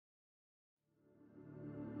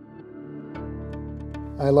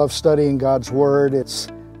I love studying God's Word. It's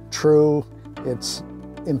true, it's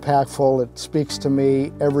impactful, it speaks to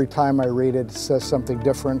me. Every time I read it, it says something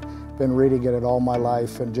different. Been reading it all my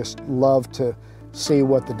life and just love to see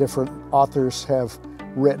what the different authors have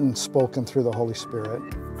written, spoken through the Holy Spirit.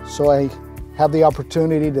 So I have the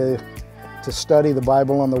opportunity to study the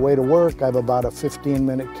Bible on the way to work. I have about a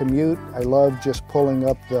 15-minute commute. I love just pulling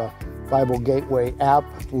up the Bible Gateway app,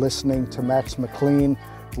 listening to Max McLean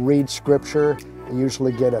read scripture. I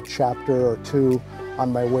usually get a chapter or two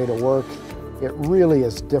on my way to work. It really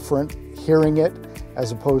is different hearing it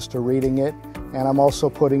as opposed to reading it. And I'm also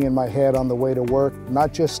putting in my head on the way to work,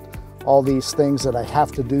 not just all these things that I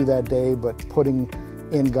have to do that day, but putting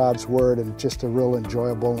in God's Word, and just a real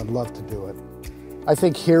enjoyable and love to do it. I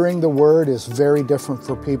think hearing the Word is very different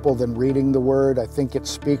for people than reading the Word. I think it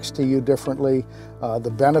speaks to you differently.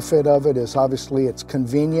 The benefit of it is obviously it's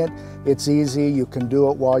convenient, it's easy, you can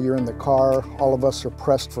do it while you're in the car. All of us are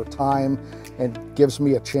pressed for time, and it gives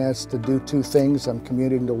me a chance to do two things. I'm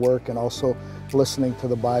commuting to work and also listening to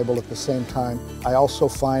the Bible at the same time. I also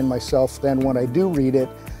find myself then, when I do read it,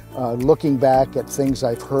 looking back at things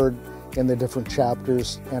I've heard in the different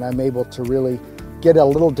chapters, and I'm able to really get a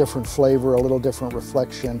little different flavor, a little different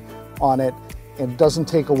reflection on it. It doesn't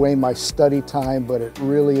take away my study time, but it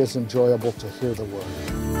really is enjoyable to hear the Word.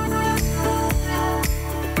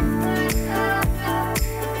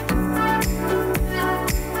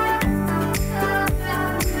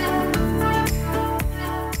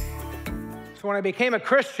 So when I became a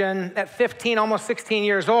Christian at 15, almost 16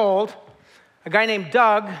 years old, a guy named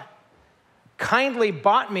Doug kindly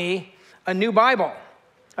bought me a new Bible,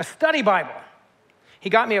 a study Bible. He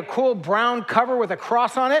got me a cool brown cover with a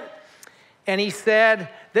cross on it, and he said,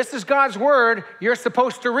 "This is God's Word, you're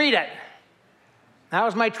supposed to read it." That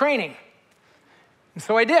was my training. And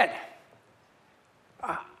so I did.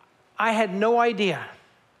 I had no idea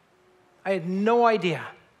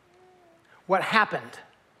what happened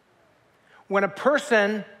when a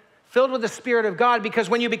person filled with the Spirit of God, because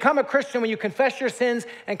when you become a Christian, when you confess your sins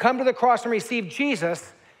and come to the cross and receive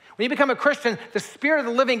Jesus, when you become a Christian, the Spirit of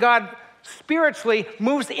the living God spiritually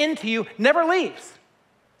moves into you, never leaves.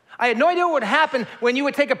 I had no idea what would happen when you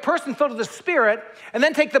would take a person filled with the Spirit and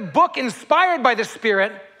then take the book inspired by the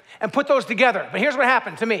Spirit and put those together. But here's what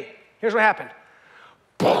happened to me. Here's what happened.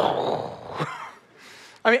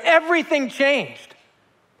 I mean, everything changed.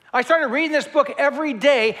 I started reading this book every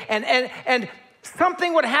day, and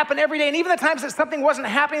something would happen every day. And even the times that something wasn't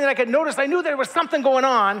happening that I could notice, I knew there was something going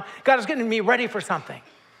on. God was getting me ready for something.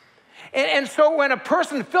 And so when a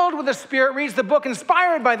person filled with the Spirit reads the book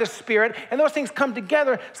inspired by the Spirit, and those things come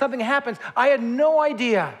together, something happens. I had no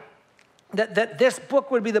idea that this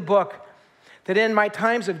book would be the book that in my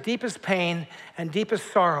times of deepest pain and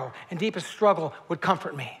deepest sorrow and deepest struggle would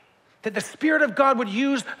comfort me. That the Spirit of God would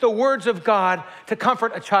use the words of God to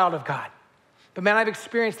comfort a child of God. But man, I've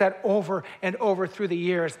experienced that over and over through the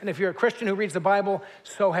years. And if you're a Christian who reads the Bible,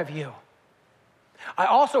 so have you. I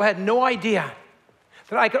also had no idea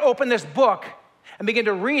that I could open this book and begin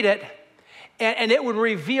to read it, and it would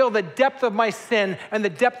reveal the depth of my sin and the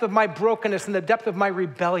depth of my brokenness and the depth of my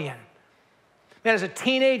rebellion. Man, as a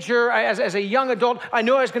teenager, as a young adult, I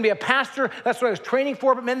knew I was going to be a pastor. That's what I was training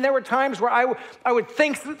for. But man, there were times where I would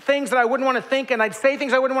think things that I wouldn't want to think, and I'd say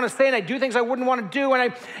things I wouldn't want to say, and I'd do things I wouldn't want to do.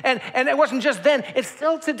 And it wasn't just then. It's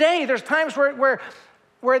still today. There's times where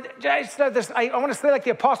I said this. I want to say like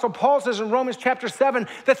the Apostle Paul says in Romans chapter 7,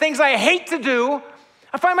 the things I hate to do,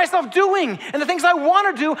 I find myself doing, and the things I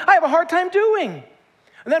want to do, I have a hard time doing.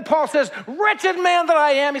 And then Paul says, wretched man that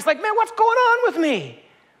I am. He's like, man, what's going on with me?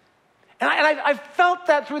 And I felt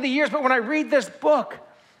that through the years, but when I read this book,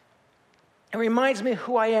 it reminds me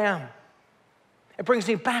who I am. It brings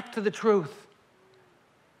me back to the truth.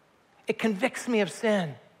 It convicts me of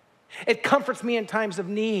sin. It comforts me in times of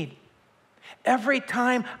need. Every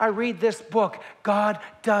time I read this book, God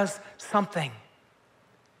does something.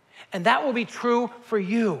 And that will be true for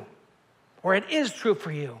you, or it is true for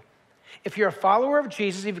you. If you're a follower of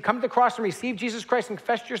Jesus, if you come to the cross and receive Jesus Christ and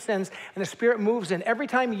confess your sins, and the Spirit moves in, every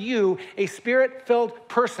time you, a Spirit-filled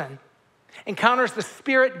person, encounters the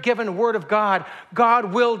Spirit-given Word of God,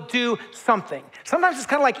 God will do something. Sometimes it's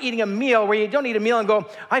kind of like eating a meal where you don't eat a meal and go,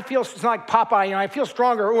 I feel, it's not like Popeye, I feel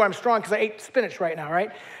stronger. Oh, I'm strong because I ate spinach right now, right?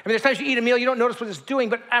 I mean, there's times you eat a meal, you don't notice what it's doing,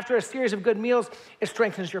 but after a series of good meals, it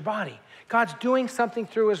strengthens your body. God's doing something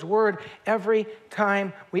through His Word every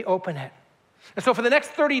time we open it. And so for the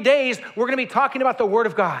next 30 days, we're going to be talking about the Word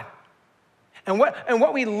of God and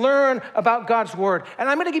what we learn about God's Word. And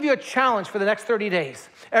I'm going to give you a challenge for the next 30 days.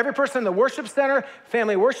 Every person in the worship center,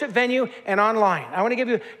 family worship venue, and online. I want to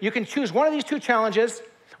give you can choose one of these two challenges,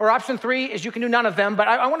 Or option 3 is you can do none of them, but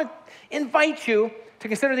I want to invite you to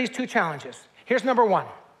consider these 2 challenges. Here's number 1.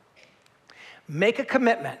 Make a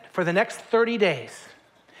commitment for the next 30 days,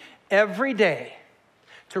 every day,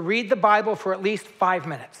 to read the Bible for at least 5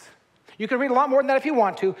 minutes. You can read a lot more than that if you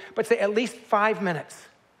want to, but say at least 5 minutes.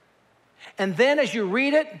 And then as you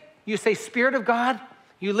read it, you say, Spirit of God,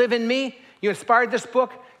 you live in me, you inspired this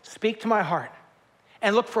book, speak to my heart.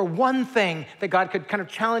 And look for one thing that God could kind of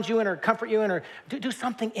challenge you in or comfort you in or do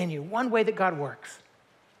something in you, one way that God works.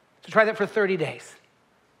 So try that for 30 days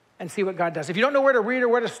and see what God does. If you don't know where to read or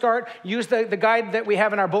where to start, use the guide that we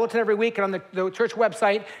have in our bulletin every week and on the church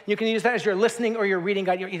website. You can use that as your listening or your reading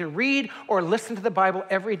guide. You either read or listen to the Bible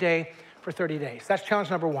every day for 30 days. That's challenge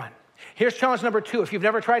number 1. Here's challenge number 2. If you've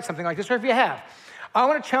never tried something like this, or if you have, I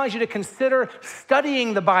want to challenge you to consider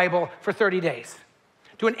studying the Bible for 30 days.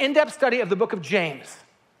 Do an in-depth study of the book of James.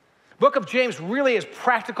 The book of James really is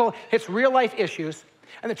practical, hits real-life issues.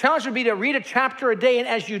 And the challenge would be to read a chapter a day, and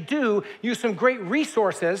as you do, use some great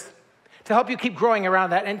resources to help you keep growing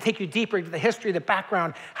around that and take you deeper into the history, the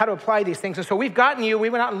background, how to apply these things. And so we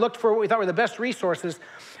went out and looked for what we thought were the best resources.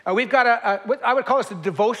 We've got what I would call this a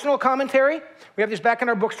devotional commentary. We have these back in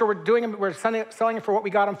our bookstore. We're selling it for what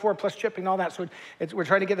we got them for, plus shipping and all that. So we're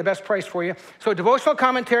trying to get the best price for you. So a devotional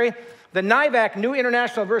commentary, the NIVAC, New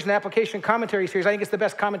International Version Application Commentary Series. I think it's the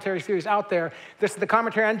best commentary series out there. This is the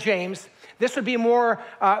commentary on James. This would be more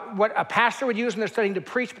what a pastor would use when they're studying to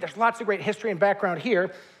preach, but there's lots of great history and background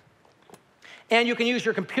here. And you can use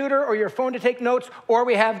your computer or your phone to take notes, or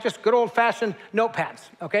we have just good old-fashioned notepads,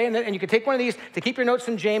 okay? And you can take one of these to keep your notes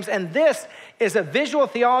in James. And this is a visual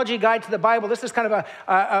theology guide to the Bible. This is kind of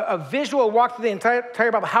a visual walk through the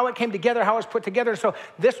entire Bible, how it came together, how it was put together. So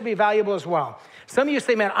this would be valuable as well. Some of you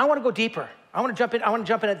say, man, I want to go deeper. I want to jump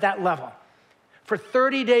in at that level. For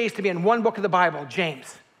 30 days to be in one book of the Bible,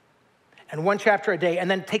 James, and one chapter a day, and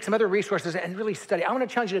then take some other resources and really study. I want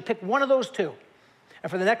to challenge you to pick one of those 2. And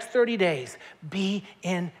for the next 30 days, be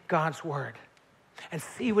in God's word and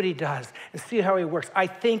see what he does and see how he works. I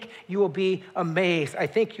think you will be amazed. I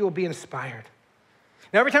think you will be inspired.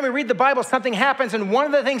 Now, every time we read the Bible, something happens, and one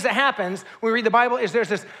of the things that happens when we read the Bible is there's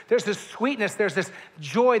this sweetness, there's this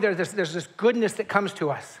joy, there's this goodness that comes to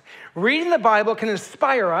us. Reading the Bible can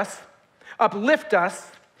inspire us, uplift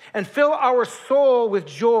us, and fill our soul with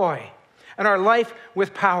joy and our life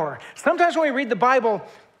with power. Sometimes when we read the Bible,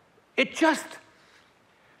 it just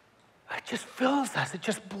fills us. It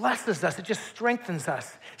just blesses us. It just strengthens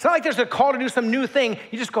us. It's not like there's a call to do some new thing.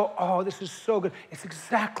 You just go, oh, this is so good. It's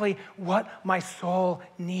exactly what my soul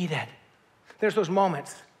needed. There's those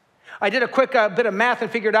moments. I did a quick bit of math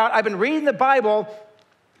and figured out I've been reading the Bible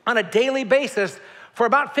on a daily basis for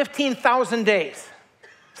about 15,000 days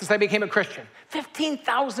since I became a Christian.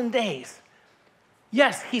 15,000 days.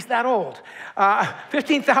 Yes, he's that old.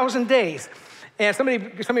 15,000 days. And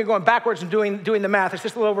somebody going backwards and doing the math, it's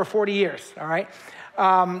just a little over 40 years, all right?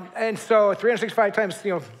 And so 365 times,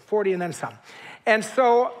 40 and then some. And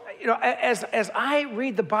so, as I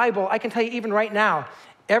read the Bible, I can tell you even right now,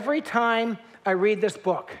 every time I read this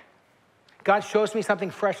book, God shows me something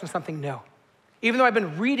fresh and something new. Even though I've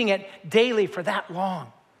been reading it daily for that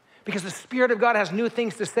long. Because the Spirit of God has new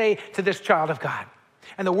things to say to this child of God.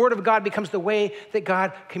 And the Word of God becomes the way that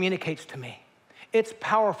God communicates to me. It's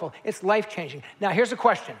powerful. It's life-changing. Now, here's a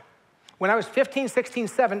question. When I was 15, 16,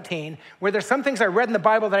 17, were there some things I read in the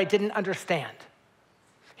Bible that I didn't understand?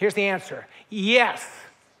 Here's the answer. Yes.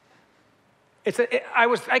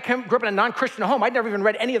 I grew up in a non-Christian home. I'd never even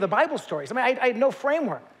read any of the Bible stories. I had no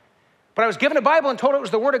framework. But I was given a Bible and told it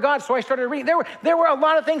was the Word of God, so I started reading. There were a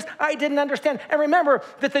lot of things I didn't understand. And remember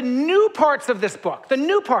that the new parts of this book, the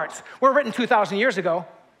new parts, were written 2,000 years ago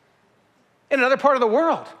in another part of the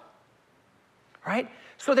world. Right?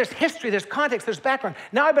 So there's history, there's context, there's background.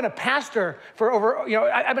 Now I've been a pastor for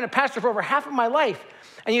over half of my life.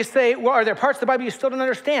 And you say, well, are there parts of the Bible you still don't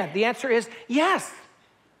understand? The answer is yes.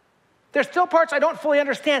 There's still parts I don't fully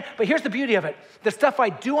understand, but here's the beauty of it. The stuff I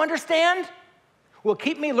do understand will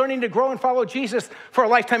keep me learning to grow and follow Jesus for a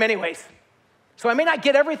lifetime anyways. So I may not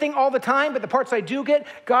get everything all the time, but the parts I do get,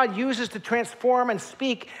 God uses to transform and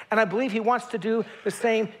speak, and I believe he wants to do the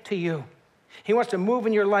same to you. He wants to move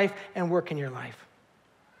in your life and work in your life.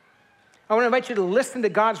 I want to invite you to listen to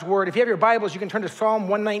God's word. If you have your Bibles, you can turn to Psalm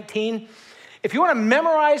 119. If you want to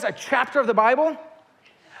memorize a chapter of the Bible,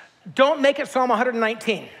 don't make it Psalm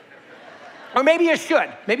 119. Or maybe you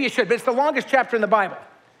should, but it's the longest chapter in the Bible.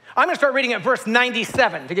 I'm going to start reading at verse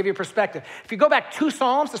 97 to give you a perspective. If you go back 2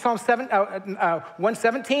 Psalms to Psalm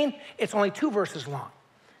 117, it's only 2 verses long.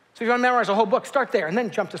 So if you want to memorize a whole book, start there and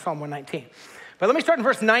then jump to Psalm 119. But let me start in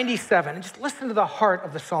verse 97 and just listen to the heart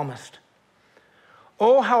of the psalmist.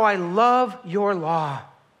 Oh, how I love your law.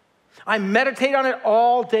 I meditate on it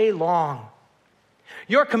all day long.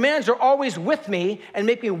 Your commands are always with me and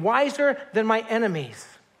make me wiser than my enemies.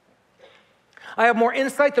 I have more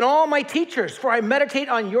insight than all my teachers, for I meditate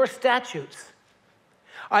on your statutes.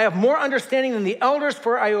 I have more understanding than the elders,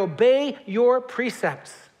 for I obey your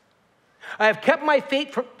precepts. I have kept my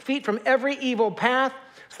feet from every evil path,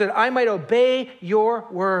 so that I might obey your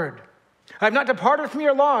word. I have not departed from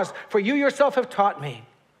your laws, for you yourself have taught me.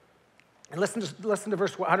 And listen to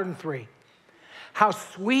verse 103. How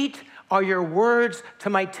sweet are your words to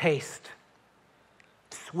my taste,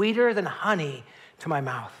 sweeter than honey to my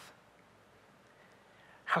mouth.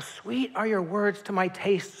 How sweet are your words to my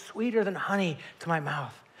taste, sweeter than honey to my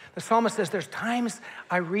mouth. The psalmist says, there's times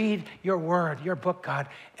I read your word, your book, God,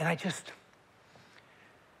 and I just,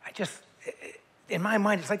 in my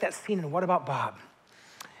mind, it's like that scene in What About Bob?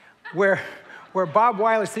 Where Bob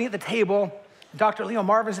Wiley's sitting at the table, Dr. Leo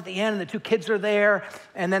Marvin's at the end, and the two kids are there,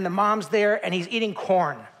 and then the mom's there, and he's eating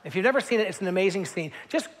corn. If you've never seen it, it's an amazing scene.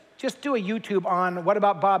 Just do a YouTube on What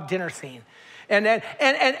About Bob dinner scene. And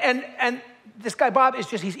this guy Bob is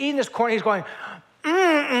he's eating this corn, he's going,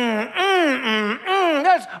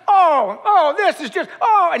 this is just,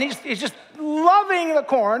 and he's just loving the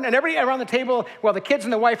corn, and everybody around the table, well, the kids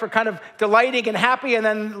and the wife are kind of delighting and happy, and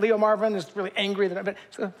then Leo Marvin is really angry, but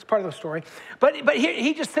so it's part of the story. But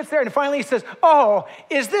he just sits there, and finally he says,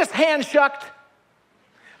 is this hand shucked?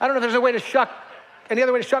 I don't know if there's any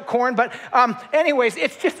other way to shuck corn, but anyways,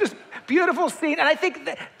 it's just this beautiful scene, and I think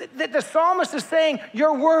that the psalmist is saying,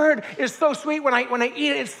 your word is so sweet. When I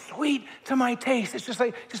eat it, it's sweet to my taste. It's just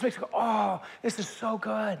makes me go, this is so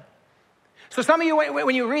good. So some of you,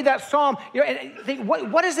 when you read that psalm, and think,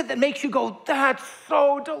 what is it that makes you go, that's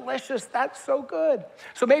so delicious, that's so good?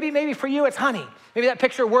 So maybe for you it's honey. Maybe that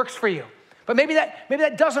picture works for you, but maybe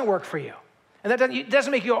that doesn't work for you, and that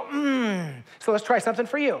doesn't make you go, So let's try something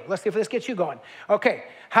for you. Let's see if this gets you going. Okay,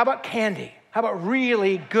 how about candy? How about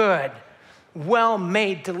really good,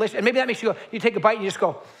 well-made, delicious? And maybe that makes you go, you take a bite and you just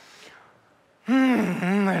go,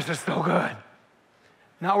 this is so good.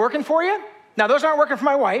 Not working for you? Now, those aren't working for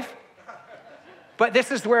my wife, but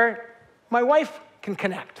this is where my wife can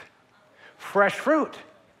connect. Fresh fruit.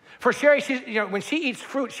 For Sherry, when she eats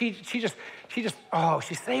fruit, she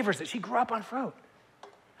savors it. She grew up on fruit.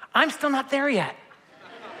 I'm still not there yet.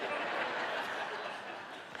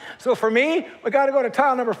 So for me, we got to go to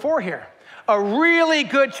tile number 4 here. A really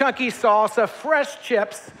good chunky salsa, fresh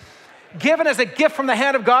chips, given as a gift from the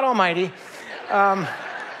hand of God Almighty.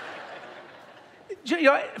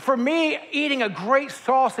 For me, eating a great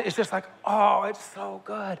salsa is just like, it's so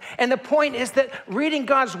good. And the point is that reading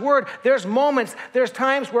God's word, there's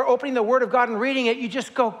times where opening the word of God and reading it, you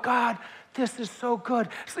just go, God, this is so good.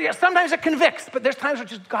 So yeah, sometimes it convicts, but there's times where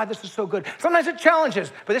just, God, this is so good. Sometimes it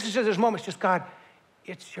challenges, but there's moments just, God,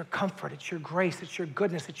 it's your comfort, it's your grace, it's your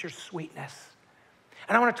goodness, it's your sweetness.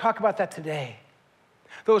 And I want to talk about that today.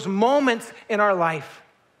 Those moments in our life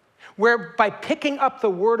where by picking up the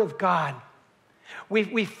word of God,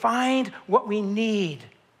 we find what we need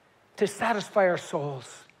to satisfy our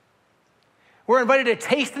souls. We're invited to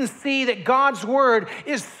taste and see that God's word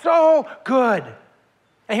is so good.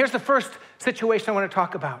 And here's the first situation I want to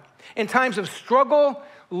talk about. In times of struggle,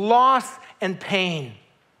 loss, and pain,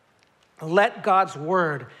 let God's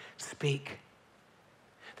word speak.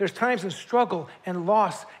 There's times in struggle and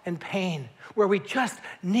loss and pain where we just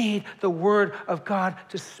need the word of God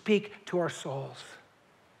to speak to our souls.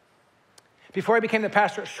 Before I became the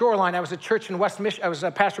pastor at Shoreline, I was a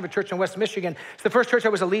pastor of a church in West Michigan. It's the first church I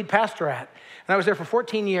was a lead pastor at, and I was there for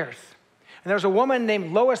 14 years. And there was a woman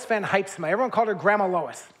named Lois Van Heitzma. Everyone called her Grandma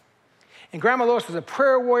Lois. And Grandma Lois was a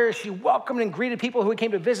prayer warrior. She welcomed and greeted people who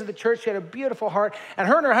came to visit the church. She had a beautiful heart. And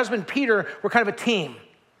her and her husband, Peter, were kind of a team.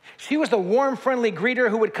 She was the warm, friendly greeter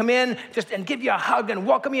who would come in and give you a hug and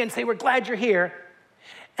welcome you and say, we're glad you're here.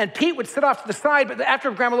 And Pete would sit off to the side, but after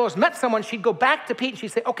Grandma Lois met someone, she'd go back to Pete and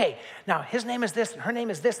she'd say, okay, now his name is this, and her name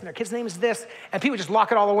is this, and their kid's name is this. And Pete would just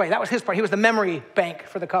lock it all away. That was his part. He was the memory bank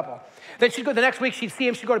for the couple. Then she'd go the next week, she'd see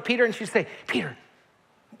him, she'd go to Peter, and she'd say, Peter,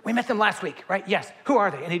 we met them last week, right? Yes. Who are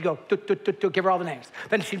they? And he'd go, give her all the names.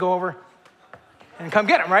 Then she'd go over and come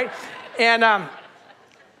get them, right? And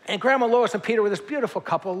Grandma Lois and Peter were this beautiful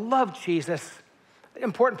couple, loved Jesus,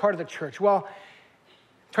 important part of the church. Well,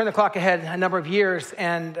 turn the clock ahead a number of years,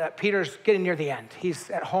 and Peter's getting near the end. He's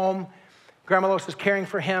at home. Grandma Lois is caring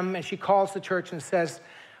for him, and she calls the church and says,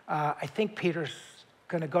 I think Peter's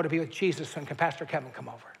going to go to be with Jesus, so can Pastor Kevin come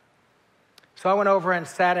over? So I went over and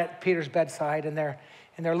sat at Peter's bedside in their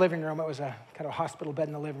living room. It was a kind of hospital bed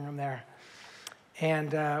in the living room there.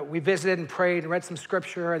 And we visited and prayed and read some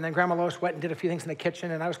scripture, and then Grandma Lois went and did a few things in the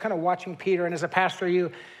kitchen, and I was kind of watching Peter. And as a pastor,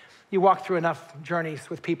 you walk through enough journeys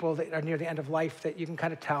with people that are near the end of life that you can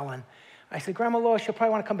kind of tell. And I said, Grandma Lois, you'll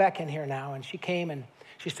probably want to come back in here now. And she came, and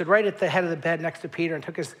she stood right at the head of the bed next to Peter and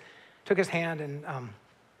took his hand, and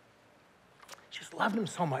she just loved him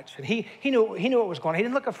so much. And he knew what was going on. He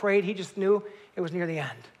didn't look afraid. He just knew it was near the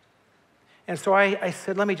end. And so I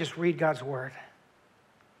said, let me just read God's word.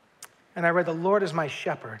 And I read, the Lord is my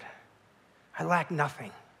shepherd. I lack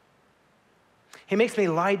nothing. He makes me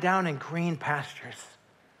lie down in green pastures.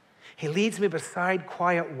 He leads me beside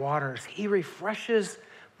quiet waters. He refreshes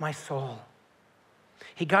my soul.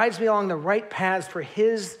 He guides me along the right paths for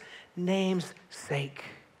his name's sake.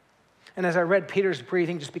 And as I read, Peter's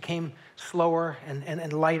breathing just became slower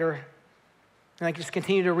and lighter. And I just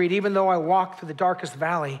continue to read, even though I walk through the darkest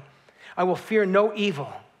valley, I will fear no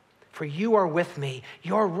evil, for you are with me.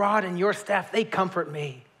 Your rod and your staff, they comfort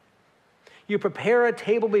me. You prepare a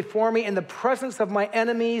table before me in the presence of my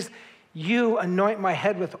enemies. You anoint my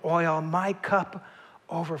head with oil. My cup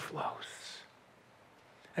overflows.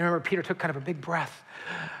 I remember Peter took kind of a big breath,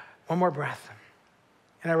 one more breath.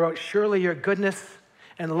 And I wrote, surely your goodness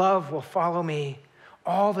and love will follow me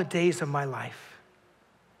all the days of my life.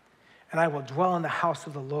 And I will dwell in the house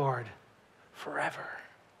of the Lord forever.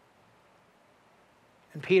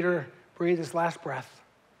 And Peter breathed his last breath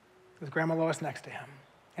with Grandma Lois next to him,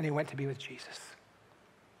 and he went to be with Jesus.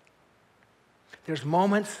 There's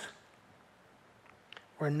moments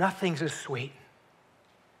where nothing's as sweet,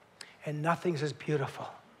 and nothing's as beautiful,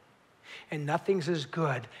 and nothing's as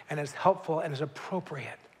good and as helpful and as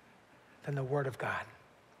appropriate than the Word of God.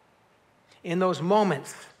 In those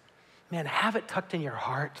moments, man, have it tucked in your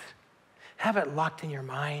heart. Have it locked in your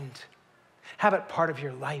mind. Have it part of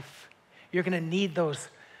your life. You're going to need those.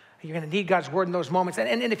 You're going to need God's word in those moments.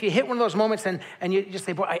 And if you hit one of those moments and you just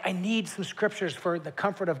say, boy, I need some scriptures for the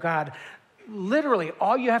comfort of God, literally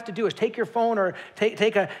all you have to do is take your phone or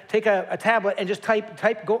take a tablet and just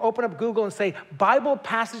go open up Google and say, Bible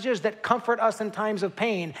passages that comfort us in times of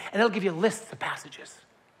pain. And it'll give you lists of passages.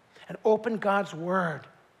 And open God's word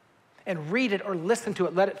and read it or listen to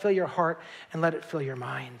it. Let it fill your heart and let it fill your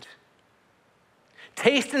mind.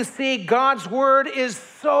 Taste and see, God's word is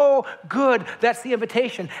so good. That's the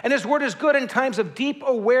invitation. And his word is good in times of deep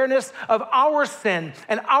awareness of our sin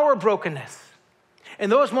and our brokenness. In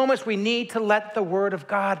those moments, we need to let the word of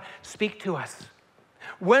God speak to us.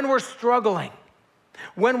 When we're struggling,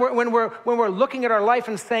 when we're looking at our life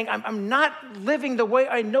and saying, I'm not living the way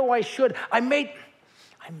I know I should. I made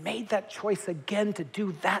that choice again to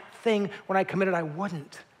do that thing when I committed I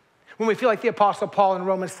wouldn't. When we feel like the Apostle Paul in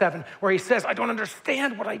Romans 7, where he says, I don't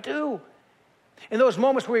understand what I do. In those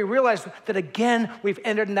moments where we realize that again, we've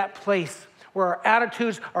entered in that place where our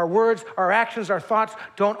attitudes, our words, our actions, our thoughts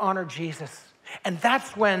don't honor Jesus. And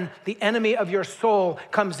that's when the enemy of your soul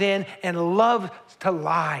comes in and loves to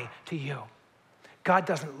lie to you. God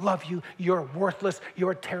doesn't love you. You're worthless.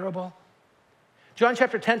 You're terrible. John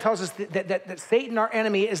chapter 10 tells us that Satan, our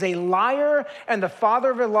enemy, is a liar and the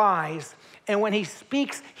father of lies. And when he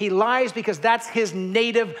speaks, he lies because that's his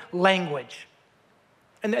native language.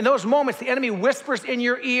 And in those moments, the enemy whispers in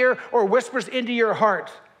your ear or whispers into your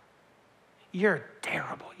heart, you're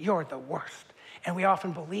terrible. You're the worst. And we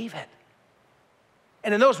often believe it.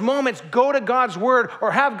 And in those moments, go to God's word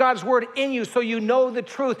or have God's word in you so you know the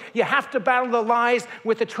truth. You have to battle the lies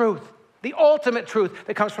with the truth, the ultimate truth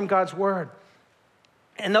that comes from God's word.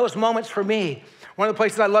 In those moments for me, one of the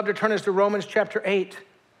places I love to turn is to Romans chapter 8.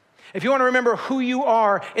 If you want to remember who you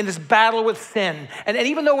are in this battle with sin, and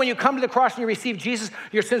even though when you come to the cross and you receive Jesus,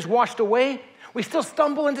 your sins washed away, we still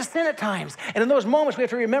stumble into sin at times. And in those moments, we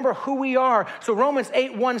have to remember who we are. So Romans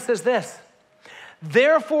 8:1 says this,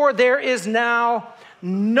 therefore there is now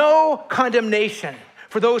no condemnation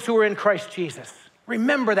for those who are in Christ Jesus.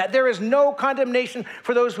 Remember that. There is no condemnation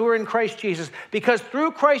for those who are in Christ Jesus, because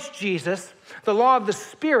through Christ Jesus, the law of the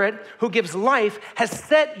Spirit who gives life has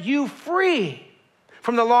set you free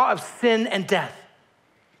from the law of sin and death.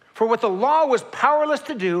 For what the law was powerless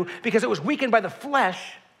to do because it was weakened by the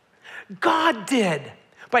flesh, God did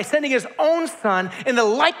by sending his own son in the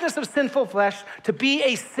likeness of sinful flesh to be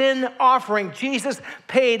a sin offering. Jesus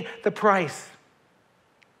paid the price.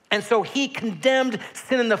 And so he condemned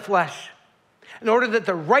sin in the flesh in order that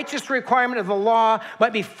the righteous requirement of the law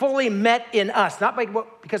might be fully met in us, not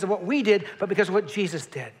because of what we did, but because of what Jesus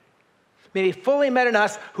did. May be fully met in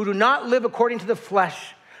us who do not live according to the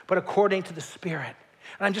flesh, but according to the Spirit.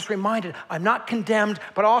 And I'm just reminded, I'm not condemned,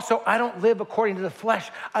 but also I don't live according to the flesh.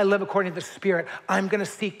 I live according to the Spirit. I'm going to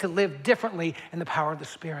seek to live differently in the power of the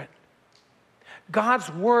Spirit.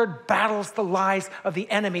 God's word battles the lies of the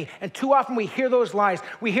enemy. And too often we hear those lies.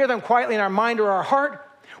 We hear them quietly in our mind or our heart.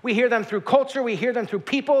 We hear them through culture. We hear them through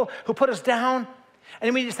people who put us down.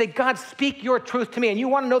 And we just say, God, speak your truth to me. And you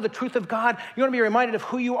want to know the truth of God? You want to be reminded of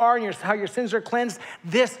who you are and how your sins are cleansed?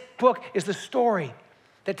 This book is the story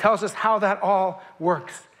that tells us how that all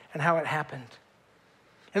works and how it happened.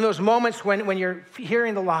 In those moments when you're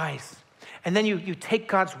hearing the lies, and then you take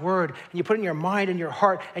God's word and you put it in your mind and your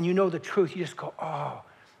heart and you know the truth, you just go, oh,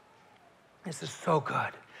 this is so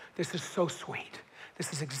good. This is so sweet.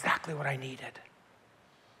 This is exactly what I needed.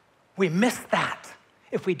 We miss that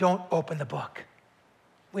if we don't open the book.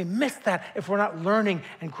 We miss that if we're not learning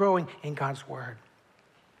and growing in God's word.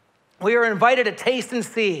 We are invited to taste and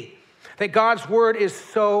see that God's word is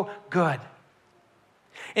so good.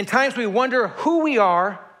 In times we wonder who we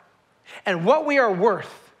are and what we are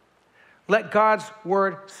worth, let God's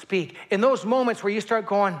word speak. In those moments where you start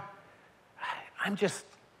going,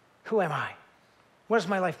 who am I? What does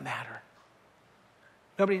my life matter?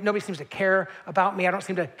 Nobody seems to care about me. I don't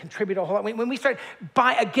seem to contribute a whole lot. When we start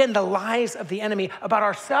by, again, the lies of the enemy about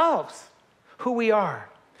ourselves, who we are.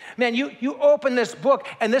 Man, you open this book,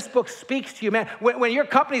 and this book speaks to you, man. When your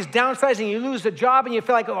company's downsizing, you lose a job, and you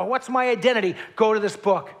feel like, oh, what's my identity? Go to this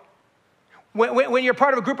book. When you're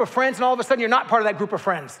part of a group of friends, and all of a sudden you're not part of that group of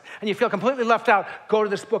friends, and you feel completely left out, go to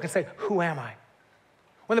this book and say, who am I?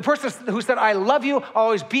 When the person who said, I love you, I'll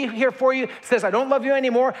always be here for you, says, I don't love you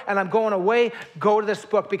anymore, and I'm going away, go to this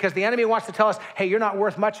book, because the enemy wants to tell us, hey, you're not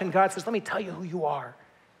worth much, and God says, let me tell you who you are.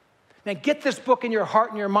 Man, get this book in your heart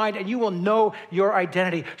and your mind, and you will know your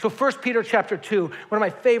identity. So 1 Peter chapter 2, one of my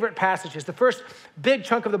favorite passages. The first big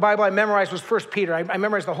chunk of the Bible I memorized was 1 Peter. I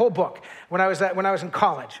memorized the whole book when I was in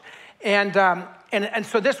college. And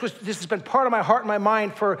so this has been part of my heart and my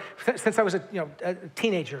mind since I was a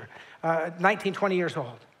teenager, 19, 20 years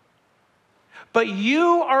old. But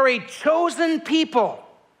you are a chosen people,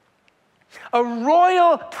 a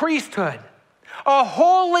royal priesthood, a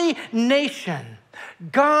holy nation,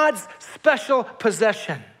 God's special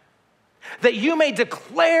possession, that you may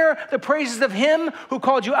declare the praises of him who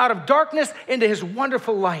called you out of darkness into his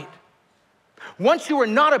wonderful light. Once you were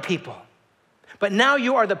not a people, but now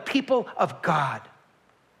you are the people of God.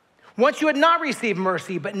 Once you had not received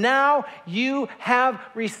mercy, but now you have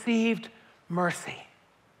received mercy.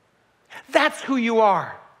 That's who you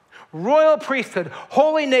are. Royal priesthood,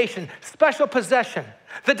 holy nation, special possession,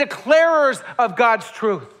 the declarers of God's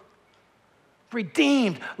truth.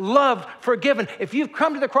 Redeemed, loved, forgiven. If you've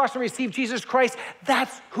come to the cross and received Jesus Christ,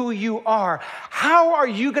 that's who you are. How are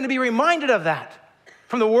you going to be reminded of that?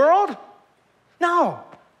 From the world? No.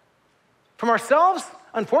 From ourselves?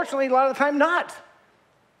 Unfortunately, a lot of the time, not.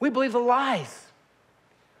 We believe the lies.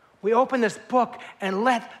 We open this book and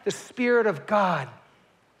let the Spirit of God,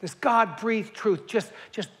 this God-breathed truth, just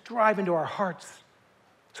drive into our hearts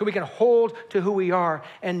so we can hold to who we are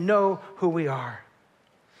and know who we are.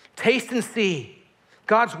 Taste and see.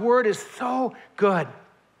 God's word is so good.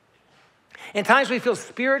 In times we feel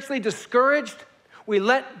spiritually discouraged, we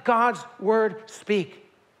let God's word speak.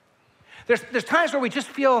 There's times where we just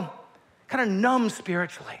feel kind of numb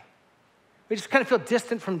spiritually. We just kind of feel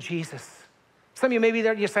distant from Jesus. Some of you may be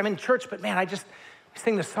there, yes, I'm in church, but man, I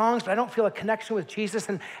sing the songs, but I don't feel a connection with Jesus,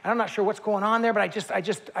 and I'm not sure what's going on there, but I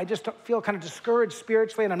just feel kind of discouraged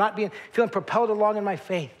spiritually, and I'm not feeling propelled along in my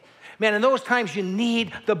faith. Man, in those times, you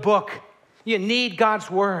need the book. You need God's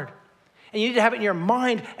word. And you need to have it in your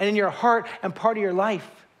mind and in your heart and part of your life.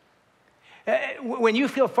 When you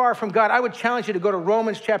feel far from God, I would challenge you to go to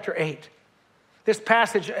Romans chapter 8. This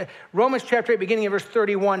passage, Romans chapter 8, beginning of verse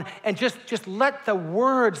 31, and just let the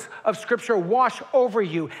words of Scripture wash over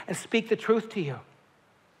you and speak the truth to you.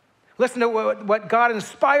 Listen to what God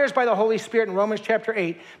inspires by the Holy Spirit in Romans chapter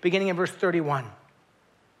 8, beginning in verse 31.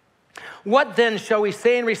 What then shall we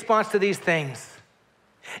say in response to these things?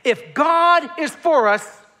 If God is for us,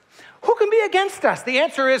 who can be against us? The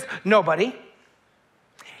answer is nobody.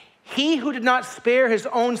 He who did not spare his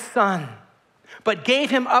own son, but gave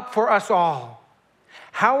him up for us all,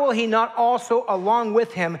 how will he not also, along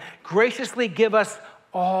with him, graciously give us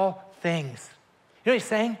all things? You know what he's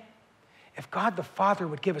saying? If God the Father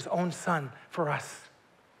would give his own son for us,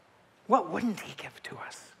 what wouldn't he give to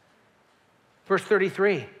us? Verse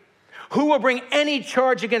 33. Who will bring any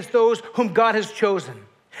charge against those whom God has chosen?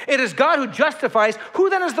 It is God who justifies. Who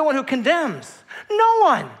then is the one who condemns? No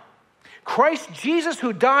one. Christ Jesus,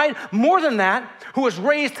 who died, more than that, who was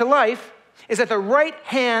raised to life, is at the right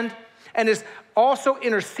hand and is also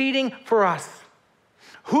interceding for us.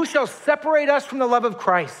 Who shall separate us from the love of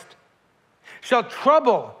Christ? Shall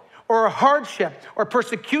trouble or hardship, or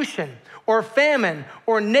persecution, or famine,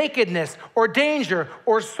 or nakedness, or danger,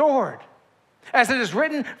 or sword. As it is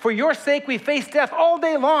written, for your sake we face death all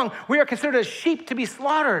day long. We are considered as sheep to be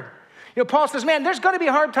slaughtered. You know, Paul says, man, there's going to be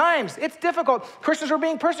hard times. It's difficult. Christians were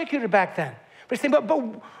being persecuted back then. But he's saying, but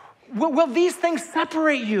will these things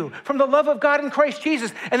separate you from the love of God in Christ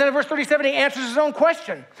Jesus? And then in verse 37, he answers his own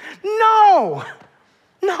question. No.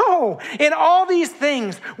 In all these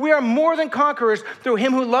things, we are more than conquerors through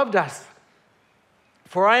him who loved us.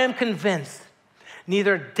 For I am convinced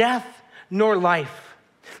neither death nor life,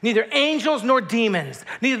 neither angels nor demons,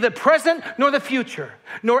 neither the present nor the future,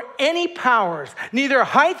 nor any powers, neither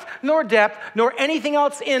height nor depth, nor anything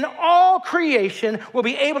else in all creation will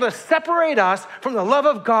be able to separate us from the love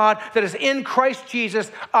of God that is in Christ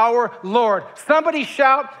Jesus our Lord. Somebody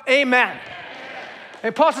shout, amen.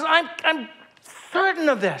 And Paul says, I'm certain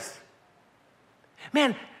of this.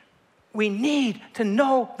 Man, we need to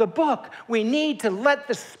know the book. We need to let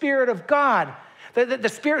the Spirit of God, the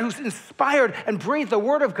Spirit who's inspired and breathed the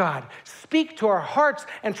Word of God, speak to our hearts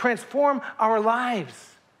and transform our lives.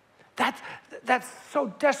 That's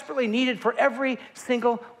so desperately needed for every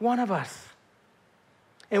single one of us.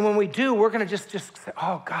 And when we do, we're going to just say,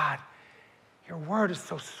 oh, God, your Word is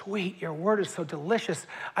so sweet. Your Word is so delicious.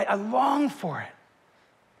 I long for it.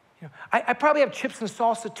 You know, I probably have chips and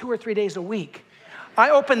salsa 2 or 3 days a week.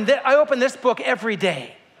 I open this book every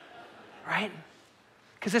day, right?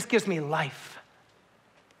 Because this gives me life.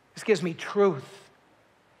 This gives me truth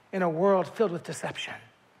in a world filled with deception.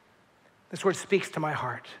 This word speaks to my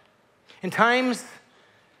heart. There's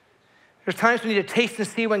times we need to taste and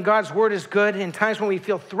see when God's word is good. In times when we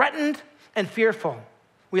feel threatened and fearful,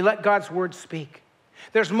 we let God's word speak.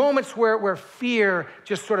 There's moments where fear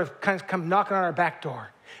just sort of kind of come knocking on our back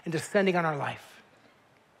door and descending on our life.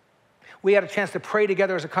 We had a chance to pray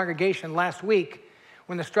together as a congregation last week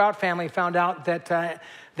when the Stroud family found out that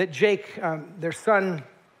Jake, their son,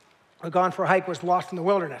 who had gone for a hike, was lost in the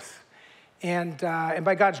wilderness. And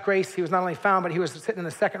by God's grace, he was not only found, but he was sitting in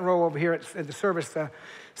the second row over here at the service,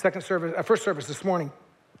 first service this morning.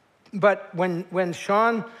 But when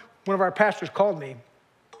Sean, one of our pastors, called me,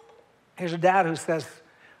 here's a dad who says,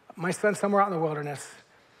 my son's somewhere out in the wilderness.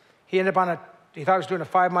 He thought he was doing a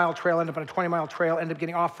 5-mile trail, ended up on a 20-mile trail, ended up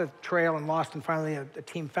getting off the trail and lost, and finally a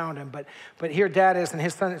team found him. But here Dad is, and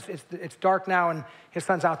his son, it's dark now, and his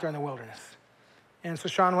son's out there in the wilderness. And so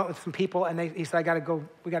Sean went with some people, and he said,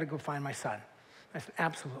 we got to go find my son. I said,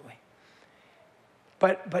 absolutely.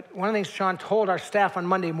 But one of the things Sean told our staff on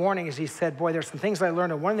Monday morning is he said, boy, there's some things I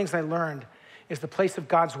learned, and one of the things I learned is the place of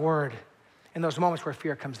God's word in those moments where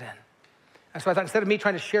fear comes in. And so I thought instead of me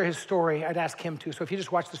trying to share his story, I'd ask him to. So if you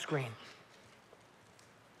just watch the screen.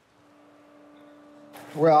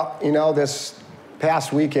 Well, you know, this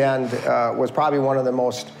past weekend was probably one of the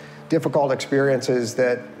most difficult experiences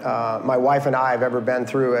that my wife and I have ever been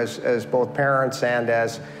through as both parents and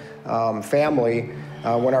as family.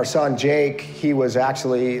 When our son Jake, he was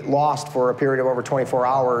actually lost for a period of over 24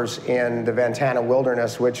 hours in the Ventana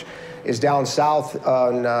Wilderness, which is down south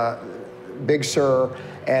on Big Sur,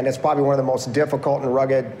 and it's probably one of the most difficult and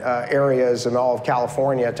rugged areas in all of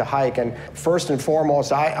California to hike. And first and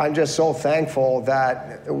foremost, I'm just so thankful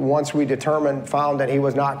that once we found that he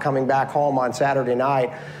was not coming back home on Saturday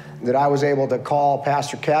night, that I was able to call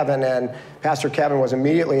Pastor Kevin, and Pastor Kevin was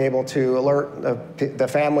immediately able to alert the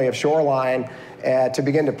family of Shoreline to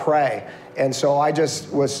begin to pray. And so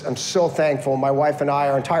I'm so thankful. My wife and I,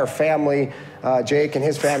 our entire family, Jake and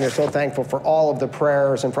his family, are so thankful for all of the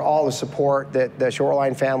prayers and for all the support that the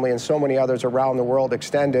Shoreline family and so many others around the world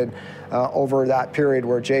extended over that period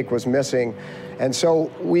where Jake was missing. And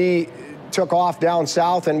so we took off down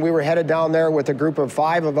south, and we were headed down there with a group of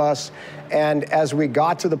 5 of us. And as we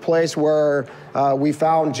got to the place where we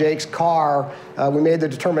found Jake's car, we made the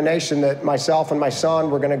determination that myself and my son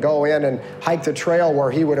were going to go in and hike the trail where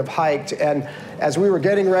he would have hiked. And as we were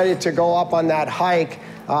getting ready to go up on that hike,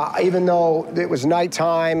 even though it was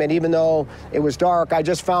nighttime and even though it was dark, I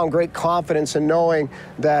just found great confidence in knowing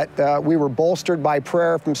that we were bolstered by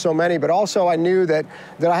prayer from so many, but also I knew that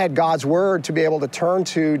I had God's word to be able to turn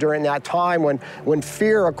to during that time when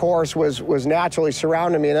fear, of course, was naturally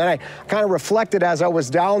surrounding me. And then I kind of reflected as I was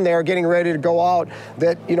down there getting ready to go out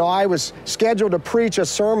that, you know, I was scheduled to preach a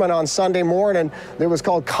sermon on Sunday morning that was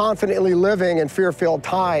called Confidently Living in Fear-Filled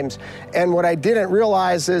Times. And what I didn't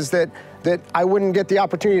realize is that that I wouldn't get the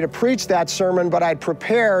opportunity to preach that sermon, but I'd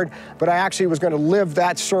prepared, but I actually was going to live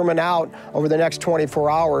that sermon out over the next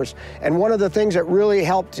 24 hours. And one of the things that really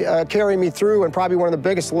helped carry me through, and probably one of the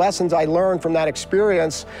biggest lessons I learned from that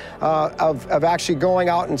experience of actually going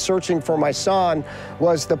out and searching for my son,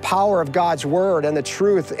 was the power of God's word and the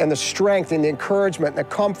truth and the strength and the encouragement and the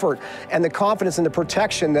comfort and the confidence and the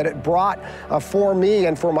protection that it brought for me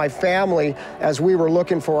and for my family as we were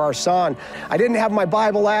looking for our son. I didn't have my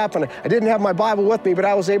Bible app and I didn't have my Bible with me, but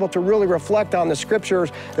I was able to really reflect on the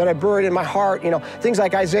scriptures that I buried in my heart. You know, things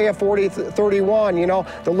like Isaiah 40:31, you know,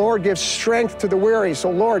 the Lord gives strength to the weary. So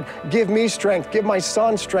Lord, give me strength, give my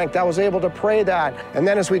son strength. I was able to pray that. And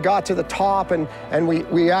then as we got to the top and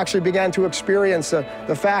we actually began to experience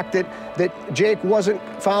the fact that Jake wasn't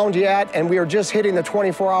found yet and we were just hitting the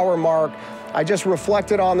 24-hour mark, I just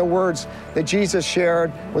reflected on the words that Jesus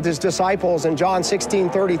shared with his disciples in John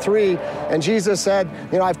 16:33. And Jesus said,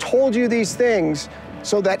 you know, I've told you these things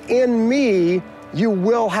so that in me you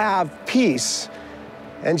will have peace.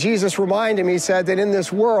 And Jesus reminded me, he said that in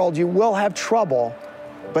this world you will have trouble,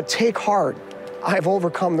 but take heart, I have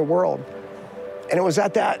overcome the world. And it was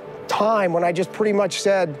at that time when I just pretty much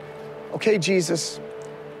said, okay, Jesus,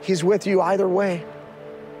 he's with you either way.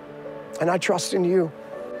 And I trust in you.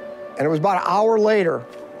 And it was about an hour later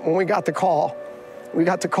when we got the call. We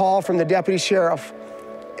got the call from the deputy sheriff,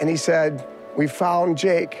 and he said, we found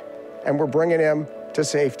Jake, and we're bringing him to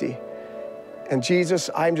safety. And Jesus,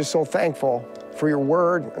 I'm just so thankful for your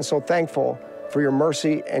word and so thankful for your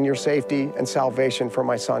mercy and your safety and salvation for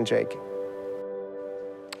my son, Jake.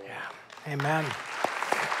 Yeah, amen.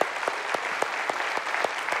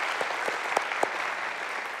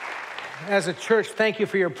 As a church, thank you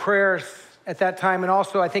for your prayers at that time. And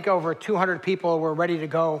also, I think over 200 people were ready to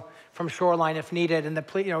go from Shoreline if needed. And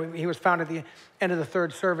he was found at the end of the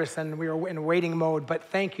third service, and we were in waiting mode. But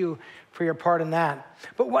thank you for your part in that.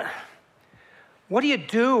 But what do you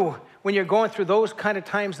do when you're going through those kind of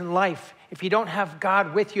times in life if you don't have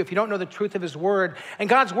God with you, if you don't know the truth of his word? And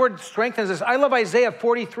God's word strengthens us. I love Isaiah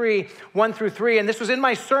 43:1-3, and this was in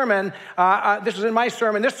my sermon.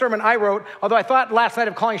 This sermon I wrote, although I thought last night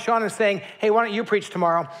of calling Sean and saying, hey, why don't you preach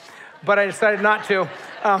tomorrow? But I decided not to.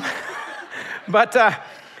 But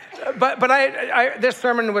this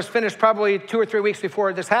sermon was finished probably 2 or 3 weeks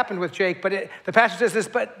before this happened with Jake. But the passage says this,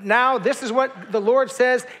 but now this is what the Lord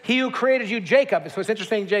says, he who created you, Jacob. So it's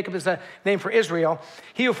interesting, Jacob is a name for Israel.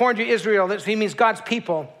 He who formed you, Israel, he means God's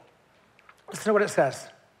people. Listen to what it says.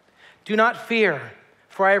 Do not fear,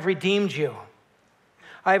 for I have redeemed you.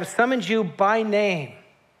 I have summoned you by name,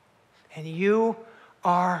 and you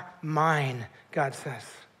are mine, God says.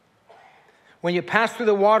 When you pass through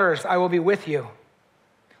the waters, I will be with you.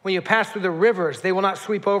 When you pass through the rivers, they will not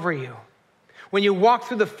sweep over you. When you walk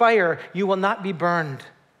through the fire, you will not be burned.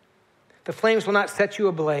 The flames will not set you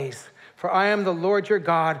ablaze. For I am the Lord your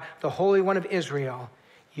God, the Holy One of Israel,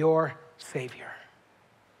 your Savior.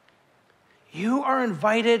 You are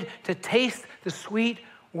invited to taste the sweet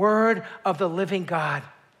word of the living God.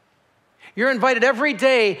 You're invited every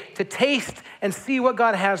day to taste and see what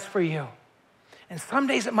God has for you. And some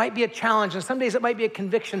days it might be a challenge, and some days it might be a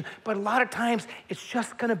conviction, but a lot of times it's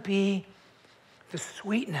just gonna be the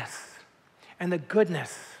sweetness and the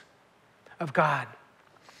goodness of God.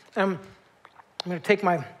 I'm gonna take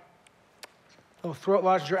my little throat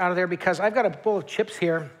lozenges out of there because I've got a bowl of chips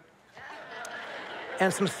here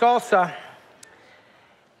and some salsa.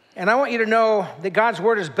 And I want you to know that God's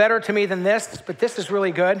word is better to me than this, but this is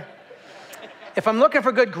really good. If I'm looking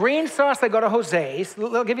for good green sauce, I go to Jose's.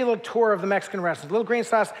 They'll give you a little tour of the Mexican restaurants. A little green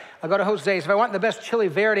sauce, I'll go to Jose's. If I want the best chili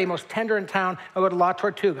verde, most tender in town, I'll go to La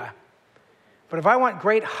Tortuga. But if I want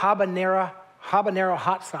great habanero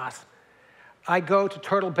hot sauce, I go to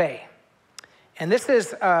Turtle Bay. And this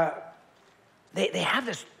is, they have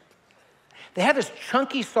this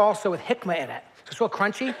chunky salsa with jicama in it. So it's real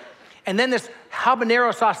crunchy. And then this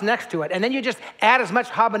habanero sauce next to it. And then you just add as much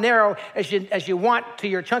habanero as you want to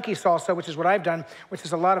your chunky salsa, which is what I've done, which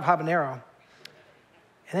is a lot of habanero. And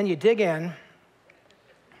then you dig in.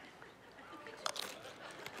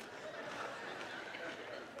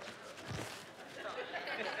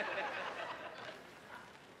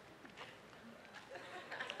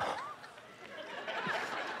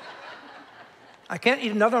 I can't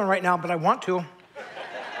eat another one right now, but I want to.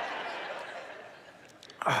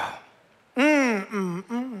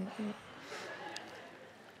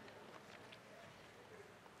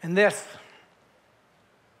 And this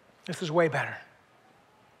is way better.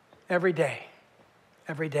 Every day,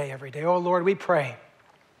 every day, every day. Oh, Lord, we pray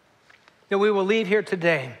that we will leave here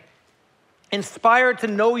today inspired to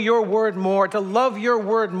know your word more, to love your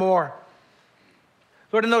word more.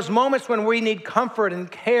 Lord, in those moments when we need comfort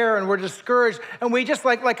and care and we're discouraged and we just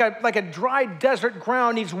like a dry desert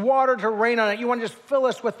ground needs water to rain on it, you want to just fill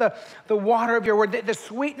us with the water of your word, the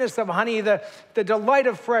sweetness of honey, the delight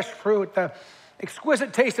of fresh fruit, the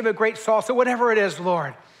exquisite taste of a great salsa, whatever it is,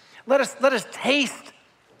 Lord. Let us taste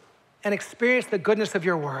and experience the goodness of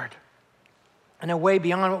your word in a way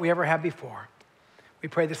beyond what we ever have before. We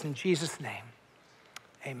pray this in Jesus' name.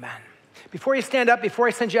 Amen. Before you stand up, before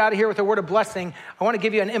I send you out of here with a word of blessing, I want to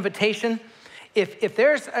give you an invitation. If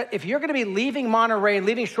you're going to be leaving Monterey,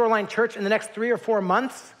 leaving Shoreline Church in the next 3 or 4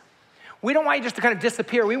 months, we don't want you just to kind of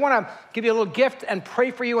disappear. We want to give you a little gift and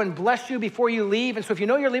pray for you and bless you before you leave. And so if you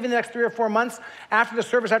know you're leaving the next 3 or 4 months after the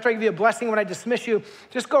service, after I give you a blessing, when I dismiss you,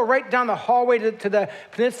 just go right down the hallway to the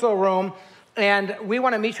Peninsula Room. And we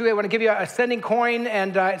want to meet you. We want to give you a sending coin,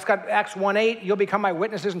 and it's got Acts 1:8. You'll become my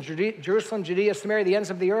witnesses in Jerusalem, Judea, Samaria, the ends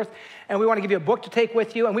of the earth. And we want to give you a book to take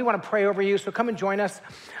with you, and we want to pray over you. So come and join us.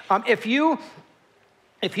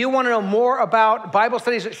 If you want to know more about Bible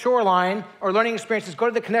studies at Shoreline or learning experiences, go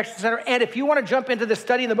to the Connection Center. And if you want to jump into the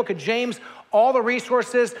study in the book of James, all the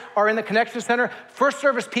resources are in the Connection Center. First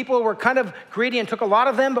service people were kind of greedy and took a lot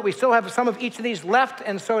of them, but we still have some of each of these left.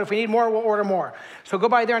 And so if we need more, we'll order more. So go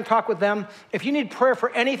by there and talk with them. If you need prayer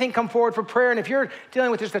for anything, come forward for prayer. And if you're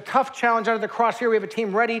dealing with just a tough challenge under the cross here, we have a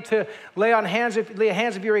team ready to lay hands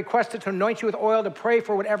if you request it, to anoint you with oil, to pray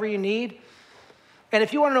for whatever you need. And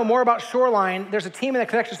if you want to know more about Shoreline, there's a team in the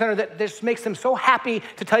Connection Center that just makes them so happy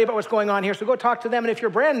to tell you about what's going on here. So go talk to them. And if you're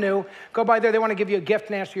brand new, go by there. They want to give you a gift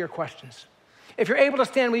and answer your questions. If you're able to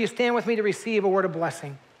stand, will you stand with me to receive a word of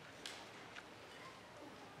blessing?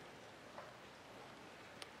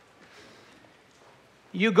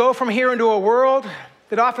 You go from here into a world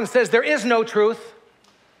that often says there is no truth,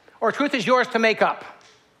 or truth is yours to make up.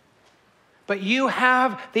 But you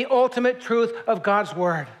have the ultimate truth of God's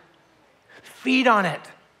word. Feed on it,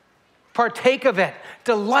 partake of it,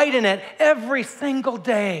 delight in it every single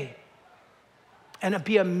day, and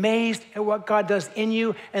be amazed at what God does in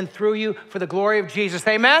you and through you for the glory of Jesus.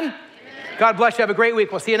 Amen? Amen. God bless you. Have a great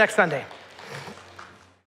week. We'll see you next Sunday.